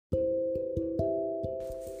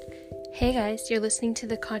Hey guys, you're listening to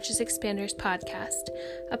the Conscious Expanders podcast,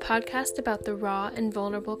 a podcast about the raw and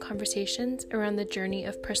vulnerable conversations around the journey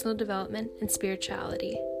of personal development and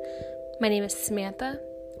spirituality. My name is Samantha.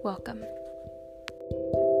 Welcome.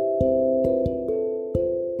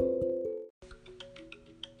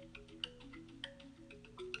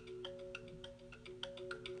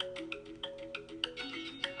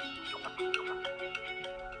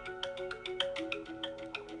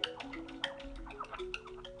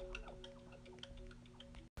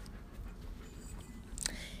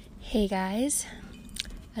 Hey guys,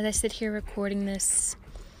 as I sit here recording this,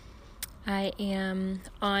 I am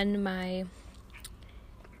on my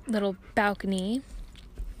little balcony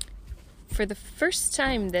for the first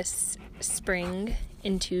time this spring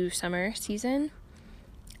into summer season,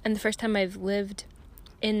 and the first time I've lived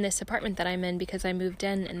in this apartment that I'm in because I moved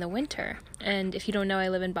in the winter. And if you don't know, I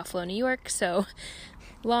live in Buffalo, New York, so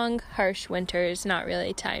long, harsh winters, not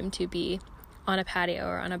really time to be on a patio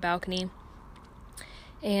or on a balcony.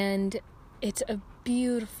 And it's a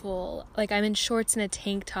beautiful, I'm in shorts and a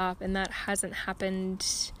tank top, and that hasn't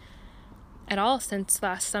happened at all since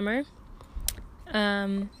last summer.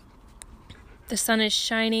 The sun is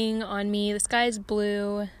shining on me. The sky is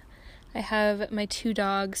blue. I have my 2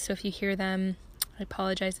 dogs, so if you hear them, I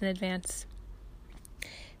apologize in advance.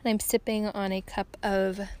 And I'm sipping on a cup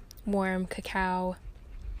of warm cacao,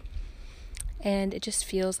 and it just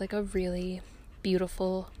feels like a really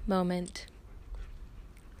beautiful moment.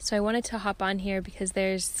 So I wanted to hop on here because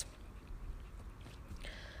there's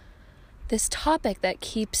this topic that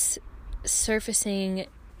keeps surfacing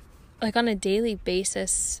on a daily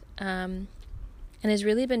basis and has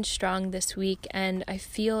really been strong this week, and I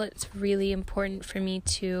feel it's really important for me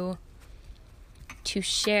to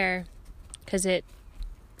share because it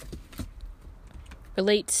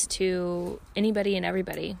relates to anybody and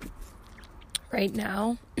everybody right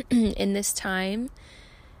now in this time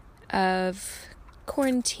of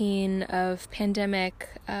quarantine, of pandemic,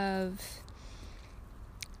 of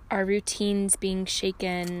our routines being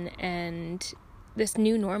shaken, and this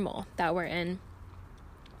new normal that we're in.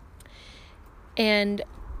 And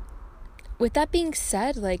with that being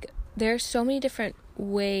said, there are so many different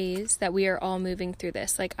ways that we are all moving through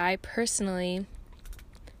this. I personally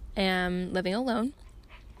am living alone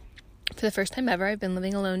for the first time ever. I've been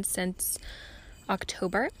living alone since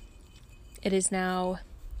October. It is now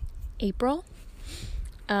April.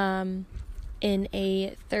 In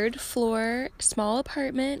a 3rd floor small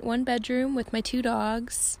apartment, 1 bedroom with my 2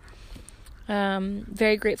 dogs.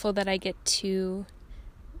 Very grateful that I get to,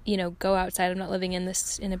 go outside. I'm not living in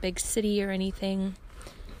a big city or anything.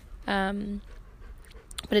 But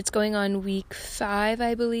it's going on week 5,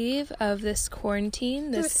 I believe, of this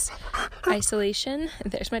quarantine, this isolation.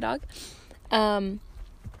 There's my dog. And,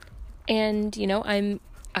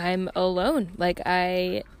 I'm alone.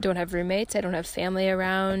 I don't have roommates. I don't have family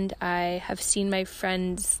around. I have seen my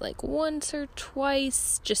friends once or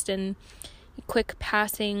twice just in quick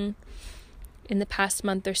passing in the past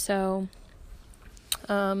month or so.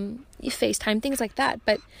 You FaceTime, things like that.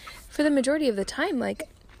 But for the majority of the time,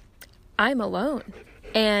 I'm alone.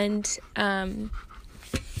 And there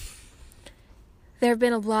have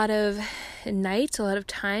been a lot of nights, a lot of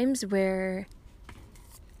times where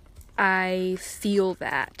I feel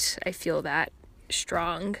that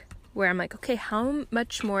strong, where I'm okay, how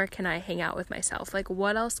much more can I hang out with myself?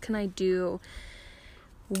 What else can I do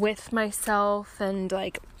with myself? And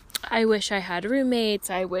I wish I had roommates.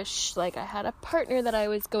 I wish I had a partner that I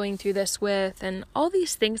was going through this with, and all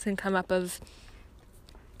these things can come up of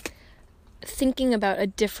thinking about a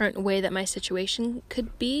different way that my situation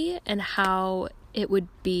could be and how it would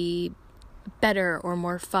be better or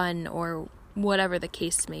more fun or whatever the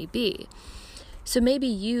case may be. So maybe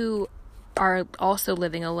you are also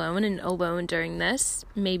living alone and alone during this.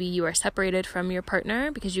 Maybe you are separated from your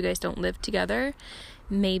partner because you guys don't live together.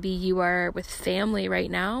 Maybe you are with family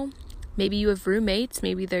right now. Maybe you have roommates.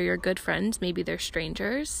 Maybe they're your good friends. Maybe they're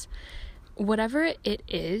strangers. Whatever it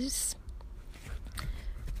is,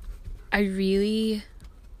 I really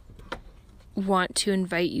want to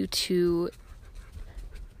invite you to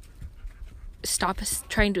stop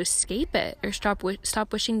trying to escape it, or stop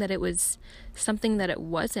wishing that it was something that it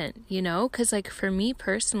wasn't, because for me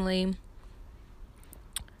personally,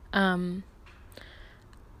 I've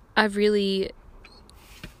really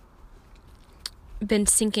been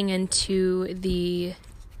sinking into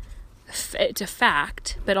it's a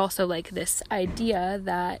fact, but also this idea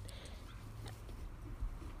that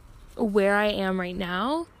where I am right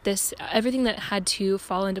now, everything that had to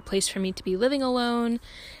fall into place for me to be living alone,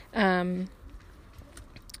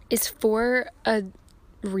 is for a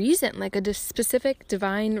reason, like a specific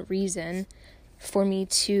divine reason for me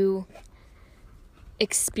to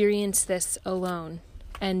experience this alone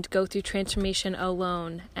and go through transformation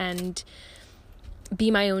alone and be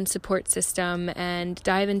my own support system and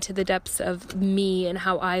dive into the depths of me and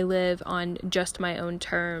how I live on just my own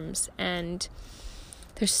terms. And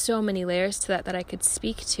there's so many layers to that I could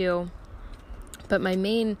speak to. But my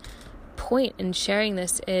main point in sharing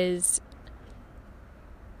this is,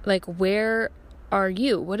 like, where are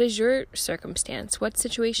you? What is your circumstance? What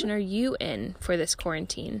situation are you in for this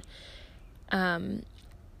quarantine? And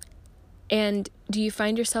do you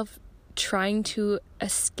find yourself trying to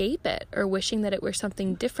escape it, or wishing that it were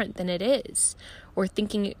something different than it is, or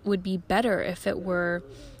thinking it would be better if it were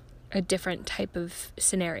a different type of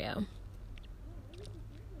scenario?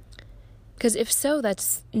 Because if so,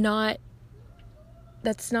 it's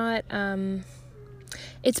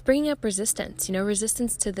bringing up resistance,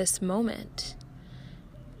 resistance to this moment.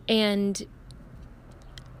 And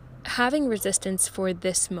having resistance for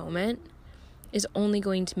this moment is only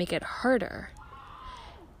going to make it harder.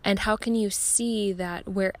 And how can you see that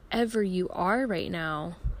wherever you are right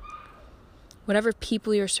now, whatever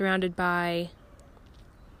people you're surrounded by,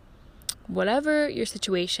 whatever your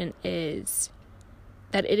situation is,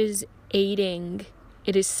 that it is aiding,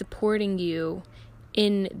 it is supporting you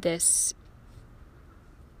in this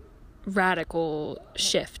radical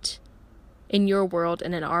shift in your world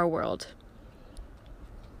and in our world.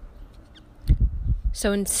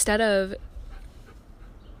 So instead of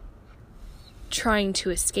trying to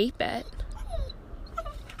escape it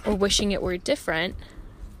or wishing it were different,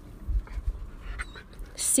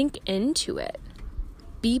 sink into it.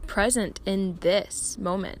 Be present in this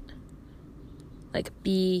moment. Like,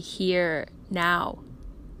 be here now.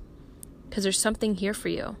 Because there's something here for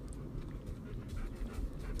you.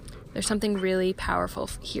 There's something really powerful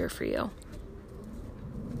here for you.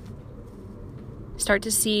 Start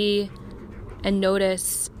to see and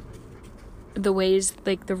notice the ways,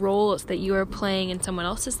 like the roles that you are playing in someone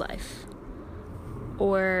else's life,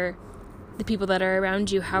 or the people that are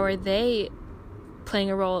around you. How are they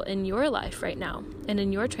playing a role in your life right now and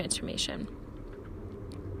in your transformation?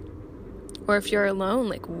 Or if you're alone,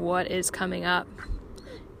 like, what is coming up?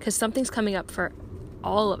 Because something's coming up for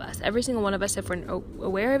all of us, every single one of us, if we're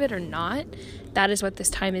aware of it or not. That is what this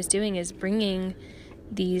time is doing, is bringing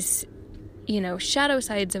these shadow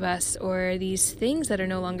sides of us, or these things that are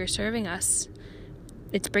no longer serving us.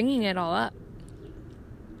 It's bringing it all up.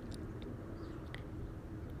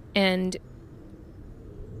 And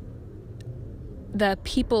the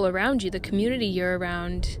people around you, the community you're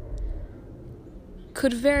around,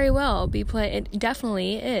 could very well be it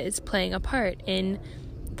definitely is playing a part in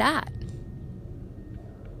that.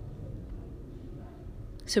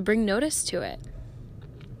 So bring notice to it.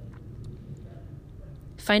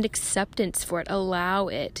 Find acceptance for it. Allow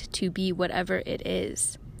it to be whatever it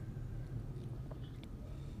is.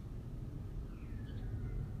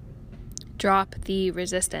 Drop the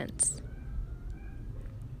resistance.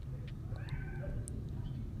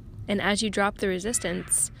 And as you drop the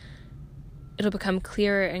resistance, it'll become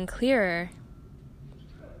clearer and clearer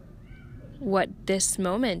what this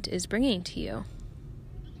moment is bringing to you.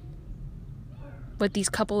 What these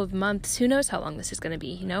couple of months, who knows how long this is going to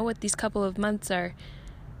be, what these couple of months are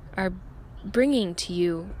bringing to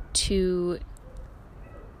you to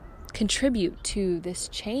contribute to this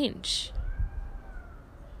change,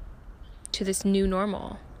 to this new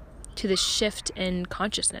normal, to this shift in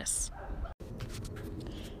consciousness.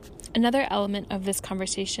 Another element of this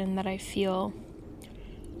conversation that I feel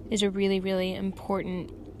is a really, really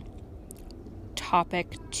important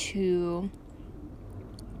topic to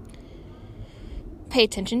pay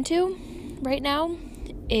attention to right now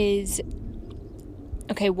is,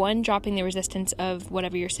 one, dropping the resistance of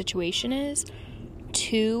whatever your situation is.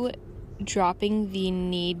 2, dropping the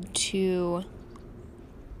need to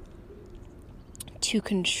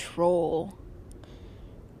control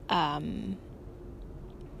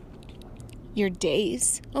your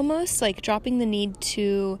days, almost like dropping the need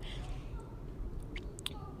to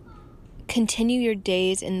continue your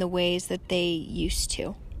days in the ways that they used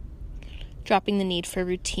to. Dropping the need for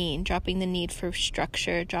routine, dropping the need for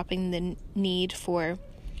structure, dropping the need for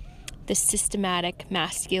the systematic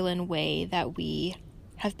masculine way that we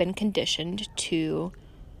have been conditioned to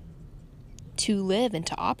live and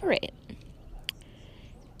to operate.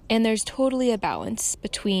 And there's totally a balance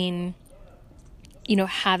between,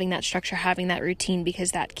 having that structure, having that routine,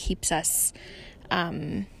 because that keeps us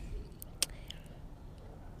in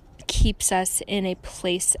a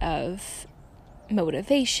place of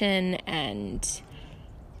motivation and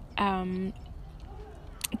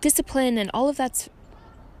discipline, and all of that's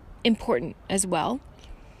important as well.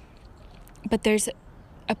 But there's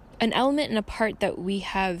an element and a part that we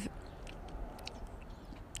have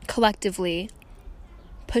collectively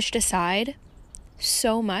pushed aside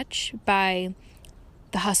so much by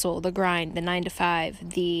the hustle, the grind, the 9 to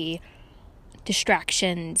 5, the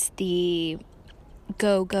distractions, the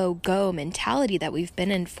go, go, go mentality that we've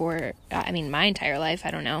been in for, my entire life.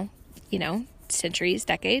 I don't know, centuries,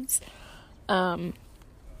 decades. And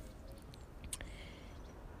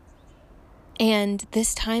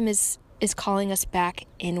this time is calling us back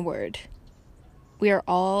inward. We are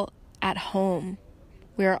all at home.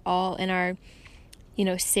 We are all in our,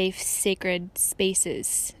 safe, sacred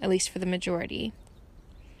spaces, at least for the majority.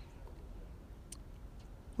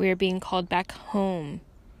 We are being called back home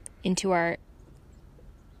into our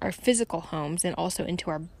physical homes, and also into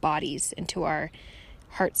our bodies, into our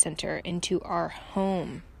heart center, into our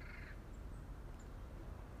home.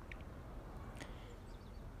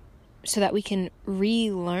 So that we can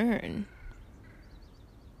relearn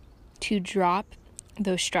to drop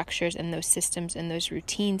those structures and those systems and those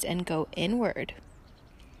routines and go inward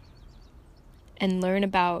and learn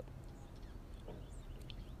about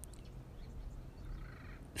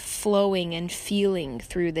flowing and feeling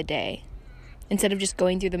through the day instead of just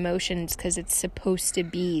going through the motions because it's supposed to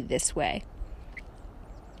be this way.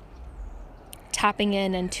 Tapping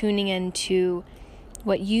in and tuning into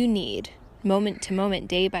what you need moment to moment,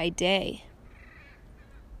 day by day.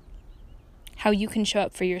 How you can show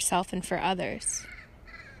up for yourself and for others.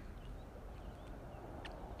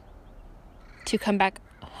 To come back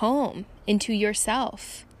home into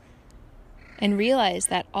yourself and realize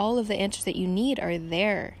that all of the answers that you need are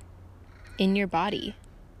there in your body,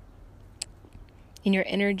 in your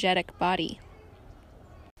energetic body.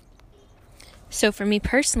 So for me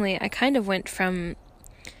personally, I kind of went from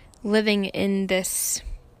living in this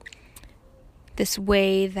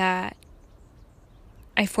way that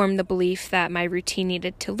I formed the belief that my routine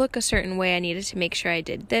needed to look a certain way. I needed to make sure I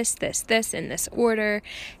did this, in this order,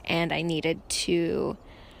 and I needed to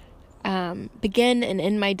begin and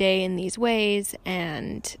end my day in these ways,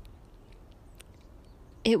 and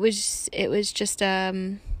it was just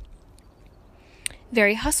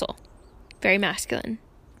very hustle, very masculine,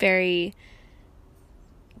 very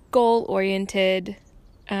goal-oriented,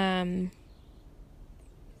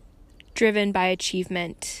 driven by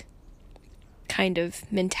achievement kind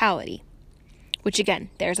of mentality, which again,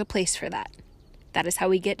 there's a place for that. That is how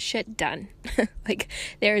we get shit done.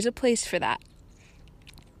 There is a place for that.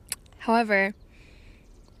 However,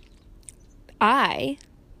 I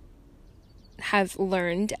have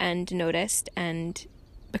learned and noticed and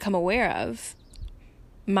become aware of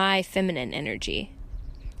my feminine energy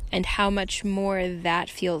and how much more that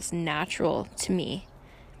feels natural to me.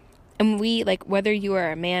 And we, whether you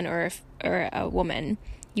are a man or a woman,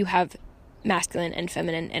 you have masculine and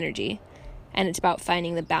feminine energy. And it's about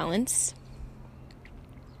finding the balance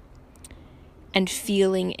and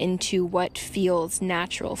feeling into what feels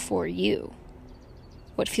natural for you.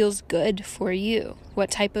 What feels good for you? What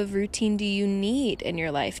type of routine do you need in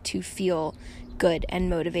your life to feel good and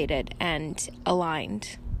motivated and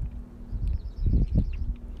aligned?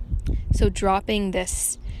 So dropping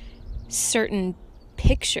this certain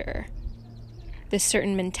picture, this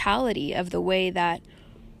certain mentality of the way that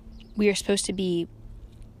we are supposed to be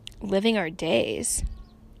living our days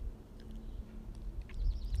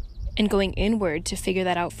and going inward to figure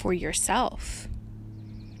that out for yourself.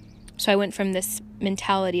 So I went from this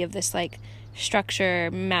mentality of this structure,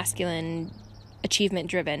 masculine,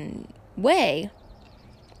 achievement-driven way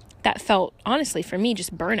that felt, honestly, for me,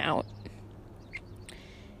 just burnout.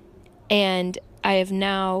 And I have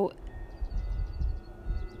now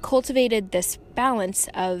cultivated this balance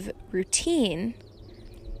of routine.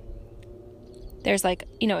 There's a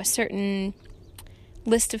certain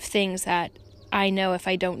list of things that I know if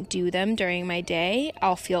I don't do them during my day,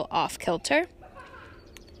 I'll feel off kilter.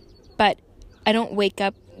 But I don't wake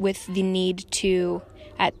up with the need to,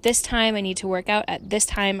 at this time I need to work out, at this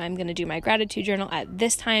time I'm going to do my gratitude journal, at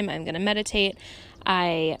this time I'm going to meditate.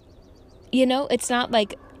 It's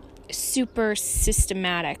not super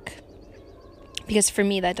systematic, because for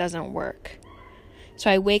me that doesn't work. So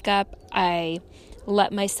I wake up, I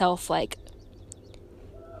let myself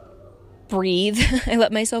breathe. I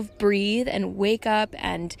let myself breathe and wake up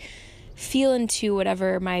and feel into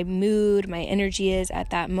whatever my mood, my energy is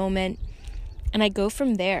at that moment. And I go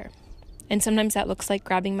from there. And sometimes that looks like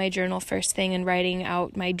grabbing my journal first thing and writing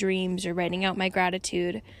out my dreams or writing out my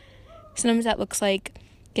gratitude. Sometimes that looks like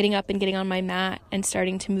getting up and getting on my mat and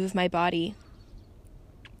starting to move my body.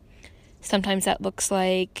 Sometimes that looks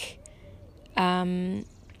like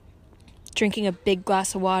drinking a big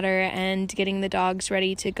glass of water and getting the dogs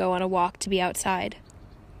ready to go on a walk to be outside.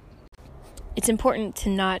 It's important to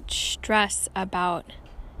not stress about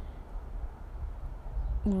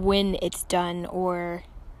when it's done or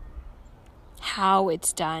how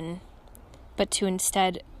it's done, but to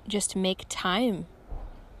instead just make time.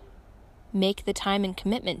 Make the time and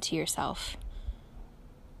commitment to yourself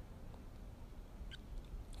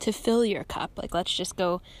to fill your cup. Like, let's just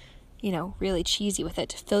go, really cheesy with it,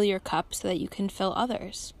 to fill your cup so that you can fill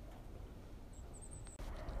others.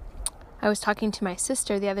 I was talking to my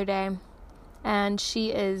sister the other day, and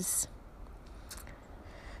she is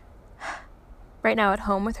right now at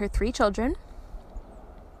home with her 3 children.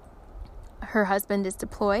 Her husband is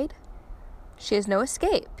deployed. She has no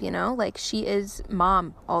escape, she is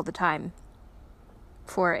mom all the time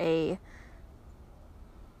for a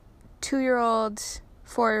 2-year-old,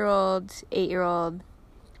 4-year-old, 8-year-old.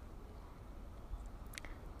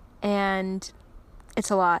 And it's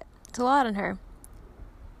a lot. It's a lot on her.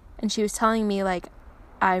 And she was telling me,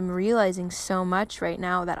 I'm realizing so much right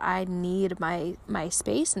now that I need my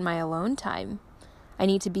space and my alone time. I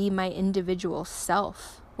need to be my individual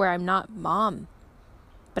self, where I'm not mom,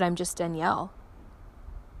 but I'm just Danielle,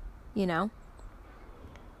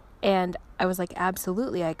 And I was like,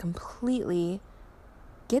 absolutely, I completely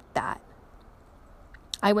get that.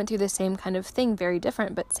 I went through the same kind of thing, very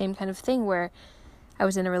different, but same kind of thing, where I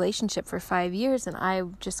was in a relationship for 5 years, and I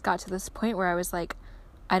just got to this point where I was like,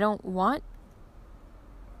 I don't want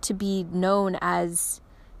to be known as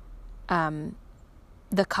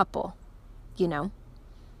the couple,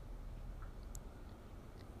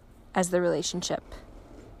 as the relationship.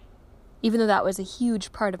 Even though that was a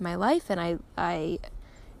huge part of my life, and I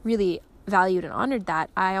really valued and honored that,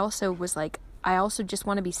 I also was like, I also just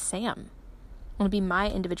want to be Sam. I want to be my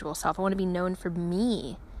individual self. I want to be known for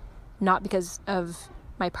me, not because of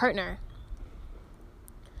my partner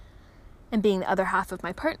and being the other half of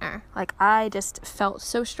my partner. I just felt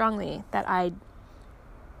so strongly that I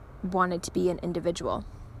wanted to be an individual.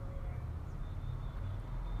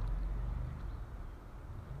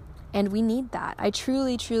 And we need that. I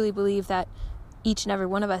truly, truly believe that each and every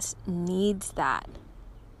one of us needs that.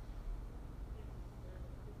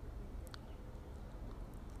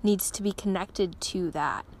 Needs to be connected to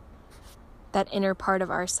that inner part of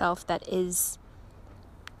ourself that is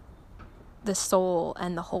the soul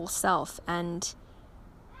and the whole self and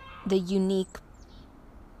the unique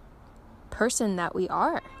person that we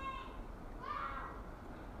are.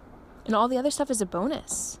 And all the other stuff is a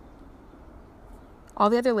bonus. All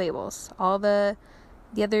the other labels, all the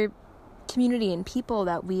other community and people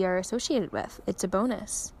that we are associated with, it's a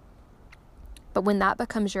bonus. But when that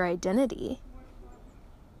becomes your identity,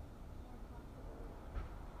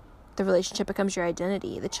 the relationship becomes your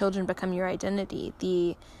identity, the children become your identity,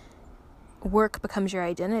 the work becomes your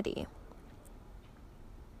identity,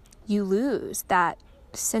 you lose that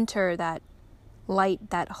center, that light,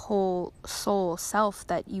 that whole soul self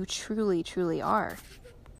that you truly, truly are.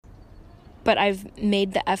 But I've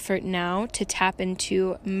made the effort now to tap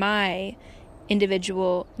into my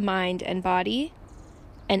individual mind and body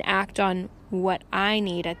and act on what I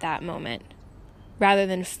need at that moment, rather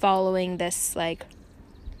than following this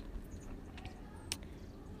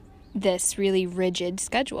really rigid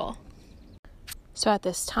schedule. So at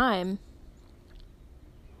this time,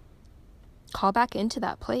 call back into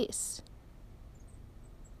that place.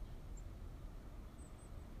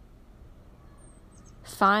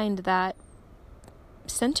 Find that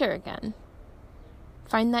center again.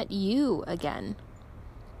 Find that you again.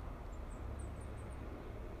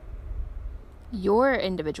 Your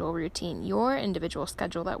individual routine, your individual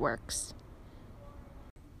schedule that works.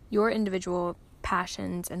 Your individual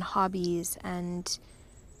passions and hobbies and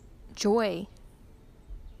joy.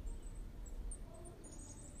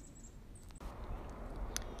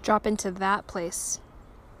 Drop into that place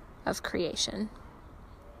of creation.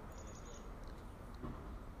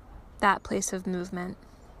 That place of movement.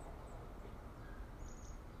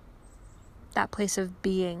 That place of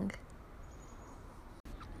being.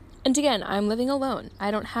 And again, I'm living alone. I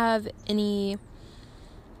don't have any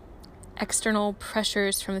external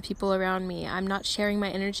pressures from the people around me. I'm not sharing my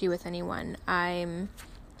energy with anyone. I'm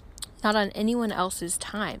not on anyone else's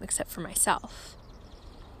time except for myself.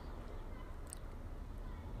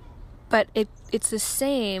 But it's the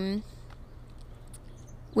same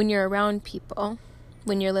when you're around people,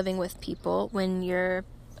 when you're living with people, when you're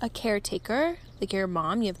a caretaker, like you're a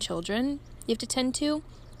mom, you have children you have to tend to.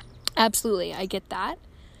 Absolutely, I get that.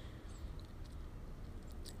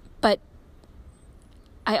 But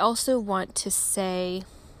I also want to say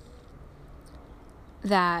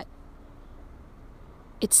that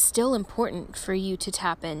it's still important for you to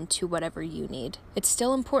tap into whatever you need. It's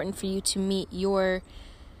still important for you to meet your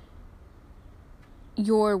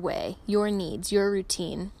way, your needs, your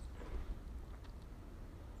routine,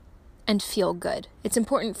 and feel good. It's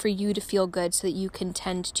important for you to feel good so that you can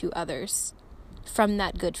tend to others from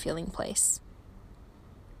that good feeling place.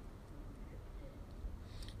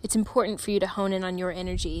 It's important for you to hone in on your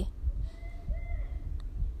energy,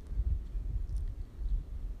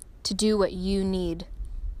 to do what you need,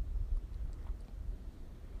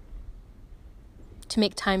 to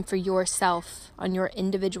make time for yourself on your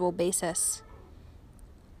individual basis.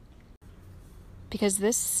 Because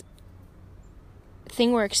this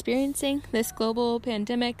thing we're experiencing, this global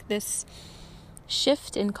pandemic, this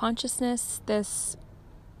shift in consciousness, this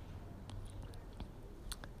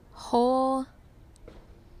whole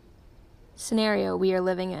scenario we are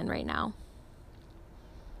living in right now,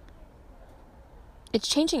 it's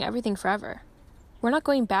changing everything forever. We're not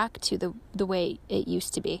going back to the way it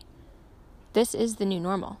used to be. This is the new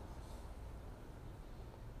normal.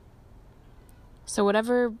 So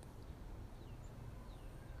whatever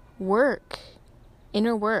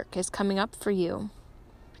inner work is coming up for you,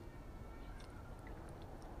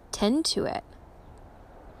 tend to it,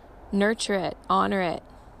 nurture it, honor it,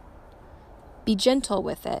 be gentle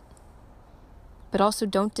with it, but also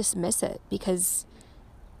don't dismiss it, because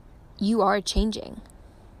you are changing.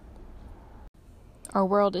 Our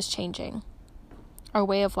world is changing. Our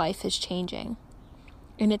way of life is changing.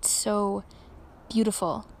 And it's so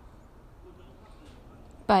beautiful.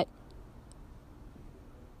 But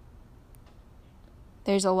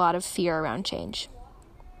there's a lot of fear around change.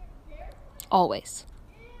 Always.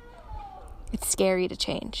 It's scary to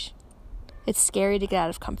change. It's scary to get out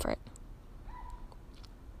of comfort.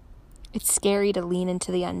 It's scary to lean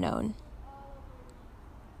into the unknown.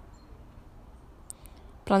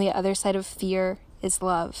 But on the other side of fear is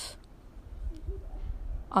love.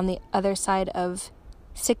 On the other side of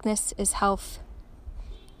sickness is health.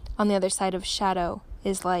 On the other side of shadow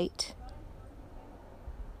is light.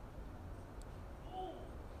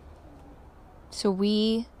 So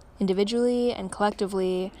we, individually and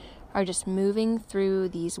collectively, are just moving through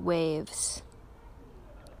these waves.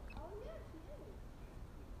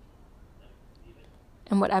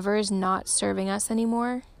 And whatever is not serving us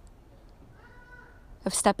anymore,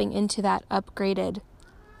 of stepping into that upgraded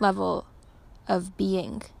level of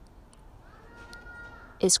being,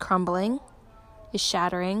 is crumbling, is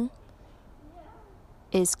shattering,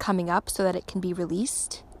 is coming up so that it can be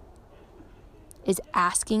released, is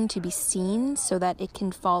asking to be seen so that it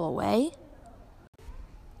can fall away.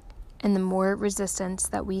 And the more resistance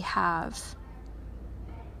that we have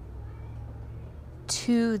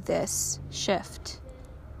to this shift,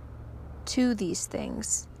 to these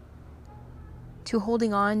things, to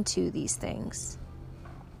holding on to these things,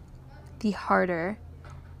 the harder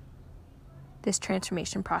this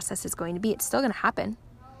transformation process is going to be. It's still going to happen.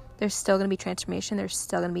 There's still going to be transformation. There's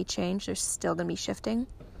still going to be change. There's still going to be shifting.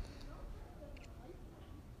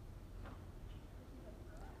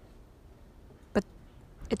 But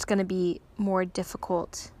it's going to be more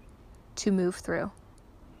difficult to move through.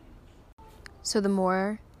 So the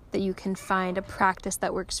more that you can find a practice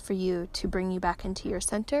that works for you to bring you back into your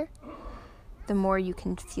center, the more you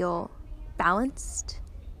can feel balanced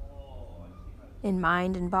in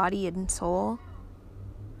mind and body and soul.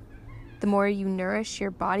 The more you nourish your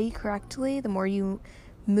body correctly, the more you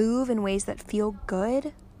move in ways that feel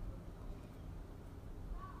good,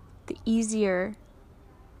 the easier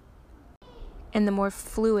and the more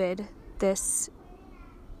fluid this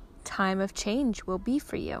time of change will be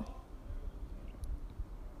for you.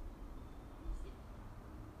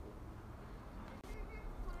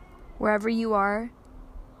 Wherever you are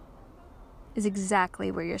is exactly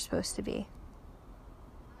where you're supposed to be.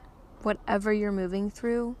 Whatever you're moving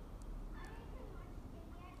through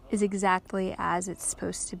is exactly as it's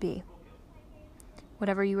supposed to be.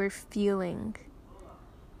 Whatever you are feeling,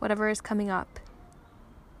 whatever is coming up,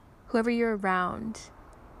 whoever you're around,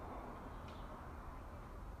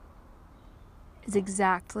 is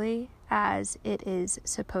exactly as it is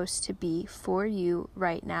supposed to be for you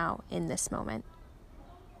right now in this moment.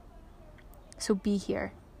 So be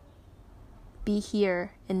here. Be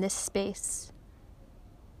here in this space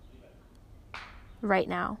right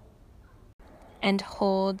now. And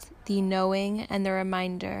hold the knowing and the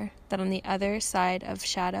reminder that on the other side of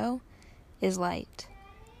shadow is light.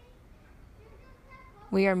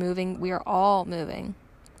 We are all moving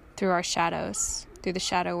through our shadows, through the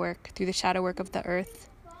shadow work of the earth.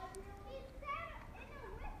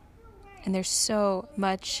 And there's so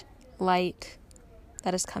much light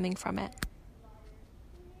that is coming from it.